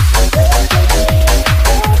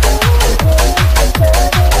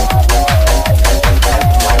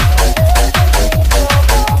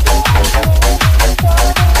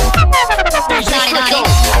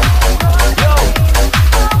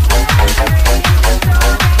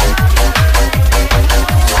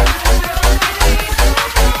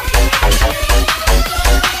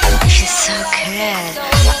 so good.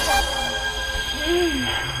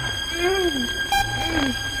 Yeah,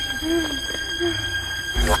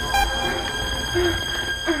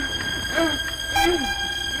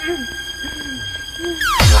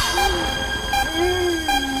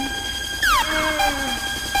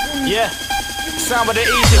 sound with the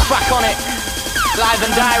easy, back on it. Live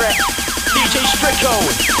and direct, DJ Stricko.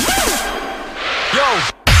 Yo,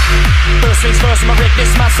 first things first, I'ma rip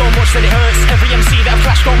this man so much that it hurts. Every MC that I've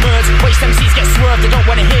flashed on words, waste MCs get swerved, they don't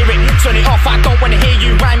wanna hear it. Turn it off, I don't wanna hear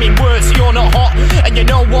you rhyming words. You're not hot, and you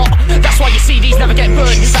know what? That's why your CDs never get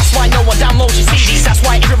burned. That's why no one downloads your CDs. That's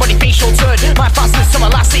why everybody thinks you're turd. My fans listen to my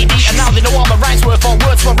last CD, and now they know all my rhymes were for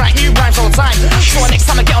words. So I write new rhymes all the time. So next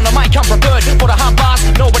time I get on the mic, I'm prepared. But I have bars,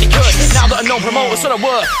 nobody could. Now that I know promoters, so I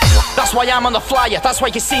work. That's why I'm on the flyer. That's why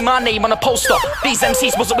you see my name on a poster. These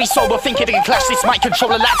MCs wasn't we sober, thinking they can clash this mic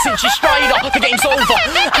controller. That's since you stride up, the game's over.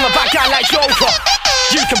 I'm a bad guy like Joker.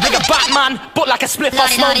 You can bring a Batman, but like a spliff I'll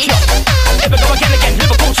smoke you. Here we go again,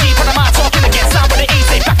 Liverpool G, but I'm out talking again. Sound with the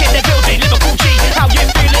easy, back in the building, Liverpool G. How you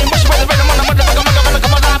feeling? Wish you were the rhythm on the motherfucker,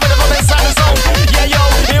 come alive with a rubber inside the zone. Yeah, yo,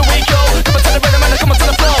 here we go. Come on to the rhythm and come on to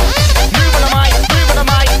the flow. Move on the mic, move on the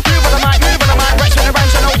mic, move on the mic, move on the mic. Right, spin around,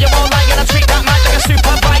 I know you all like it. I treat that mic like a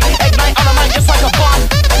super bite. Ignite on the mic just like a bomb.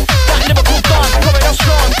 That Liverpool dawn, coming out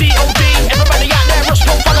strong. D.O.D. Everybody out there, rush,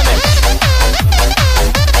 come follow me.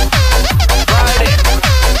 Ride it,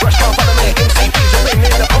 rush, come follow me. MCP's are in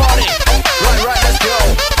the party. Right, let's go.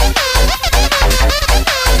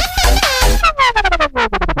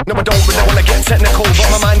 No, I don't really wanna get technical, but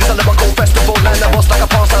my mind is a lyrical festival. Line the boss like a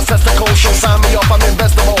past ancestral. So sign me up, I'm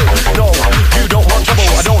investable. No, you don't want trouble.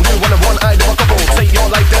 I don't do one eye of a couple. Take your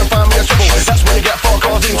life, then find me a trouble. That's when you get far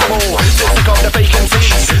cars in trouble. Sit sick of the fake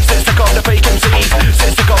MCs. Sit sick of the fake MCs.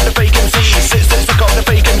 Sit sick of the fake MCs. Sit sick of the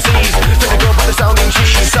fake MCs. To the girl, but the sounding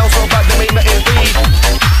cheese. Sounds so bad, they make my ear bleed.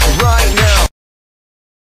 Right now.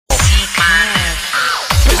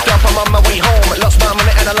 Pissed up, I'm on my way home. Lost my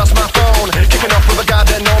money and I lost my phone. Kicking off with a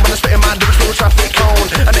goddamn gnome and I'm spitting my lyrics through a traffic cone.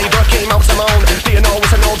 A neighbour came out to moan. Do you know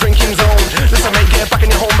it's a no drinking zone? Listen, mate, get back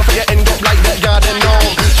in your home before you end up like that garden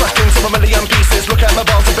gnome. Trashed into a million pieces. Look at my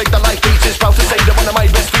balls and big the life features. Proud to say they're one of my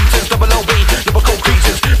best features. Double OB, lyrical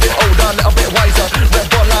creatures. Bit older, a little bit wiser. Red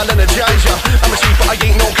ball, I'll energize ya. I'm a sheep, but I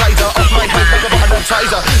ain't no Kaiser. Off my head like a button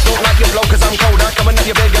appetizer. Don't like your blow cause I'm colder. Coming at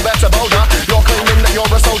you big, you better boulder. You're claiming that you're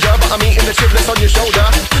a soldier, but I'm eating the chiplets on your shoulder.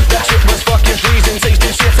 That shit was fucking freezing,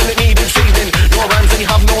 tasting shit and it needed seasoning. Your rhymes, they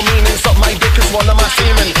have no meaning. Suck my dick and swallow my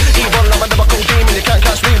semen. Evil, I'm a lyrical demon. You can't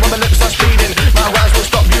catch me when my lips are speeding. My rhymes will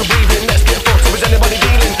stop you breathing. Let's get fucked up, is anybody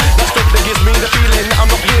dealing? That stuff that gives me the feeling that I'm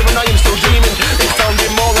not here and I am still dreaming. It's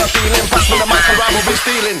sounding more appealing. Pass me the mic or I will be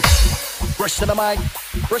stealing. Rush to the mic,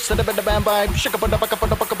 rush to the bed, the band vibe. Shake up on the bucket, put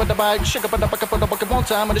the bucket, put the bike. Shake up on the bucket, put the bucket one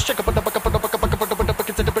time. And shake up on the bucket, put the bucket, put the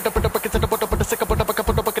bucket to the bucket, put the bucket to the bucket, put the sick up on the bucket,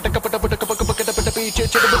 put the bucket, put the bucket, put the bucket, put the beach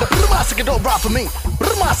to the bucket. Brumasic, don't ride for me.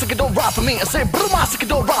 Brumasic, don't ride for me. I say Brumasic,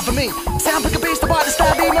 don't ride for me. Sound like a bass, the body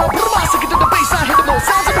stab me now. Brumasic, to the bass, I hit the ball.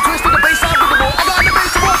 Sounds like a twist to the bass, I hit the ball. I got the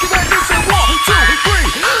bass to walk in that new say 1, 2,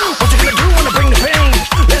 3. What you gonna do when I bring the pain?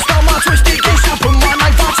 Let's start my twisted case. I put my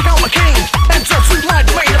knife out, take out my cane. And touch with my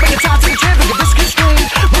domain. I bring it down to the chair, bring a biscuit string.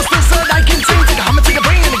 What's this that I can sing? Take a hammer, take a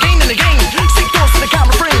brain, and again and again. Stick doors to the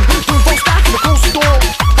camera frame. Boom, boom, stack in the close door.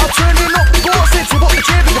 I'll turn it up the door. Sit to up the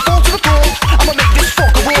chair, bring the phone to the floor. I'ma make this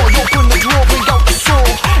fucker roar. You open the drawer, bring out the saw.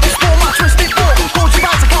 Explore my twisted ball. Close your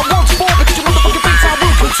eyes, I count 1 to 4. Because your motherfucking face I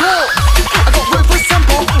will control. I got ruthless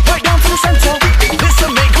tempo, right down to the center.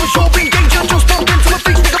 Listen, mate, cause you're in danger. Just bump into my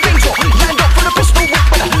face, take a ranger. Lined up for the pistol whip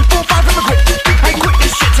with a 4-5 in the grip. I ain't quit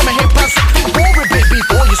this shit to my hip and 6 feet forward, bit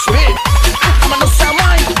before you spit. I'm a no sound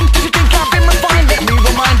mind. Did you think I've been refined? Let me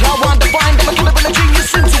remind how I'm defined. I'm a killer and a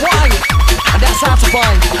genius into wine. And that's hard to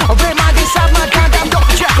find. A rare mind inside my kind. I'm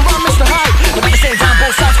Dr. Jekyll, I'm Mr. Hyde. But at the same time,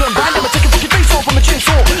 both sides gonna bind. I'ma take a fucking face off from a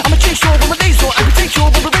chainsaw. I'm a chainsaw from a laser. I can take you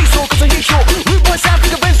with a razor, cause I hate you. Rude boy sound,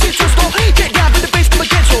 think of Ben Street, twist off. Get down with the bass, come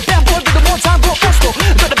against you. Bad boy with the one time, go presto.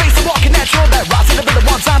 Got the bass, I'm walking natural. That Rossy, the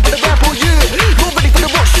one time for the rap, oh yeah. You're ready for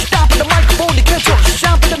the rush. Stop at the microphone, you can't touch.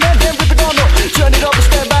 Sound for the man, then rip it on up. Turn it up and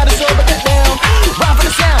stand by the soul, but get down. Ride for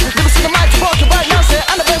the sound, never seen the mic to walk right now. Say,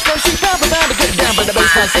 I'm the best one, she's pound for pound to get down by the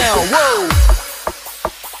bassline sound. Whoa.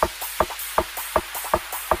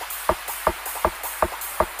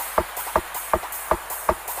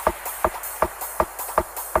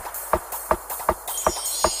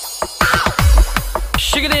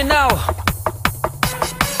 Shake it in now.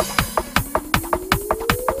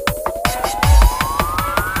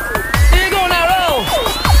 Here you go now, roll.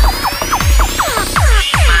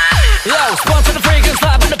 Yo, sponsor the fragrance,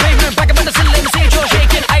 live on the pavement, back up in the ceiling, let me see it, you're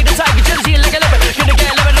shaking. I the tiger, jealousy like a leopard. Gonna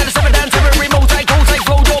get 11 and 7 down, terror, remote, tight, cold, tight,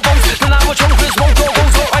 flow, door, bones. The line with chokers, won't go,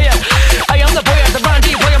 goes, oh yeah. I am the boy at the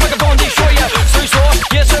brandy, boy, I'm like a bone.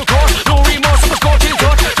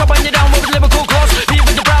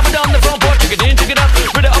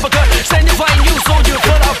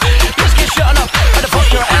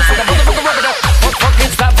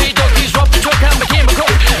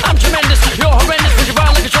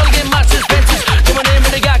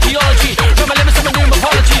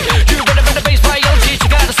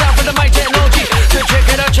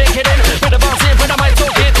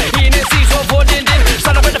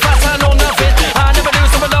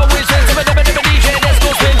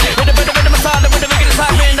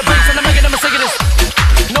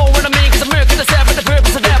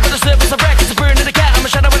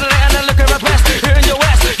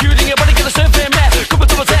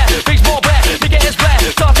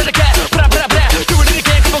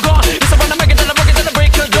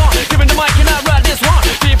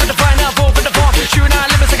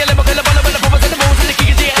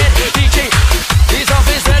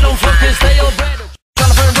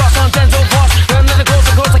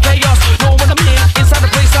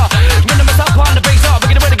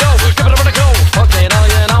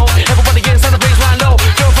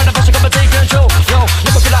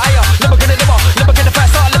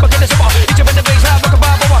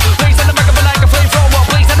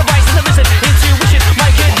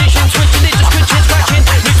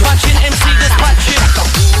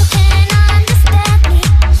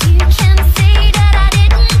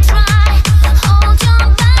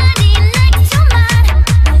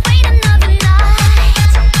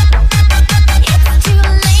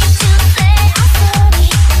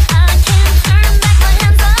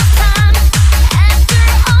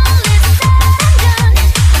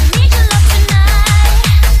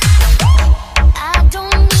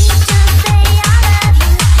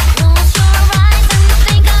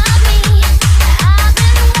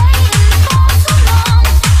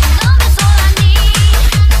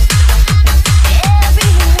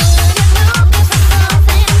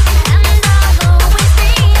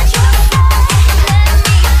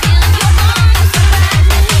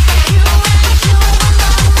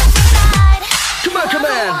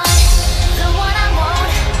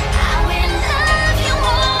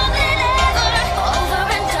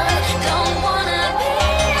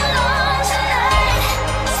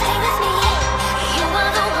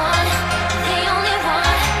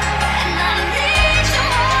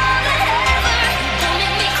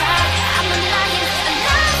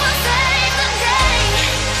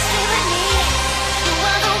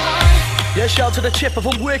 shout to the chipper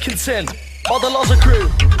from Workington, or the Loza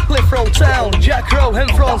crew, Cliff Row Town, Jack Row,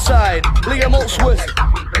 Henfron side, Liam Ulsworth.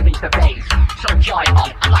 Release the bass, so joy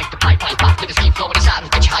on. I like the pipe up with the steam flowing inside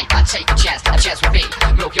and get you hype. I take a chance with me.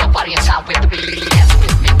 Move your body inside with the beat.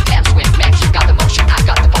 Dance with me, you got the motion, I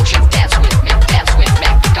got the potion. Dance with me,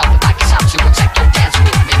 you got the mic, it's time to attack. Yo, dance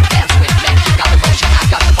with me, you got the motion, I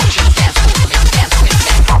got the potion. Dance with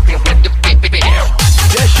me, pop it with the beat.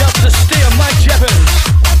 Yeah, shout to the steer, Mike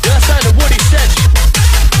Jevons. The other side of Woody Sedge,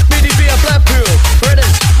 BDB of Blackpool, Reddit,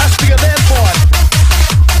 Aspiga Vampire.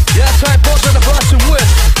 Yeah, type boss on the Boston Wood,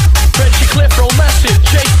 Frenchy Cliff Roll Massive,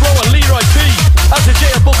 Chase Bro and Leroy P. Out to J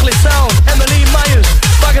of Buckley Sound, Emily Myers,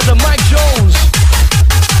 Baggers and Mike Jones.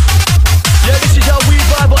 Yeah, this is how we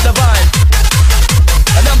vibe on the vibe.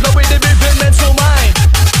 And I'm blowing the big mental mind.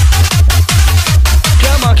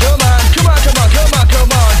 Come on, come on, come on, come on, come on,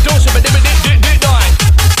 come on. Don't say me, ding.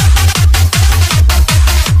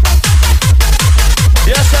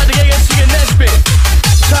 Yes, I the ANC and Nesbitt,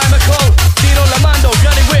 Time McCall, Dino Lamando,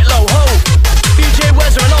 Johnny Whitlow, Ho, DJ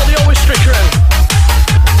Weather and all the always strict crew.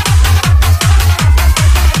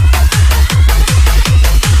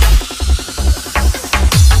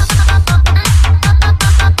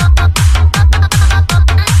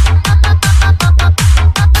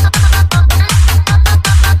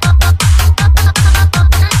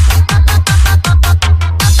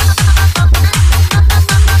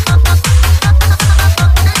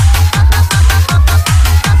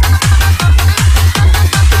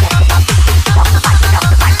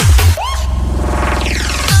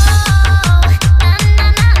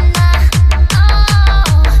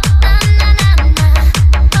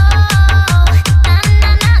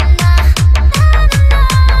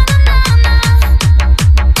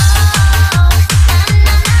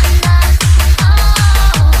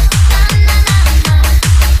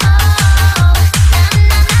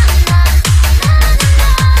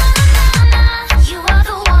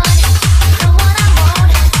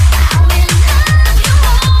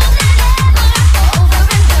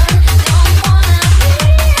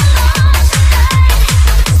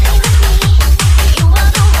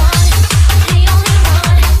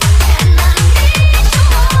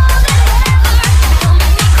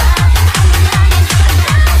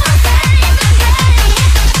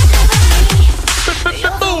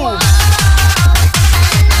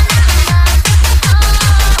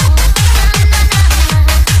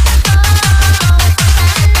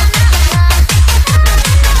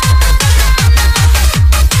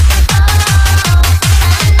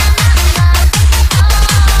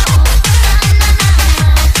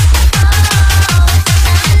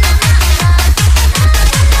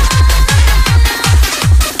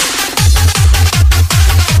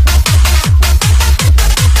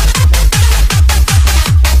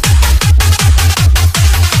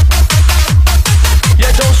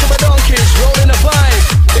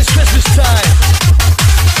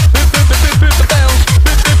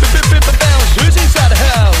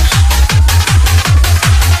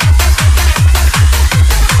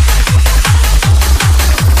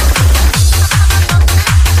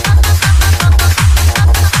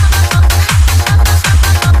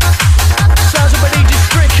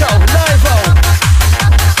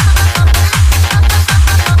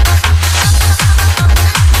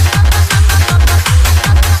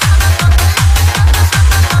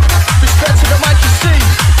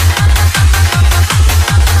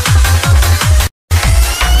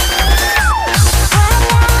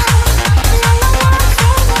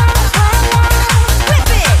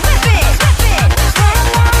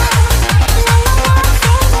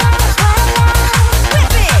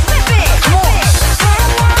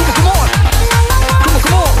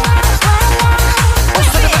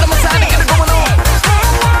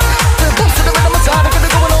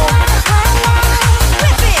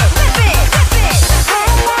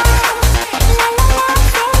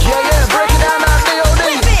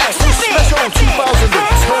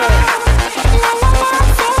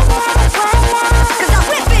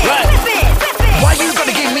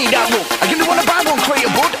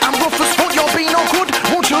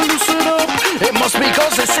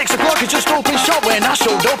 It's 6 o'clock, it just opened shop when I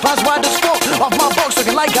showed up as wide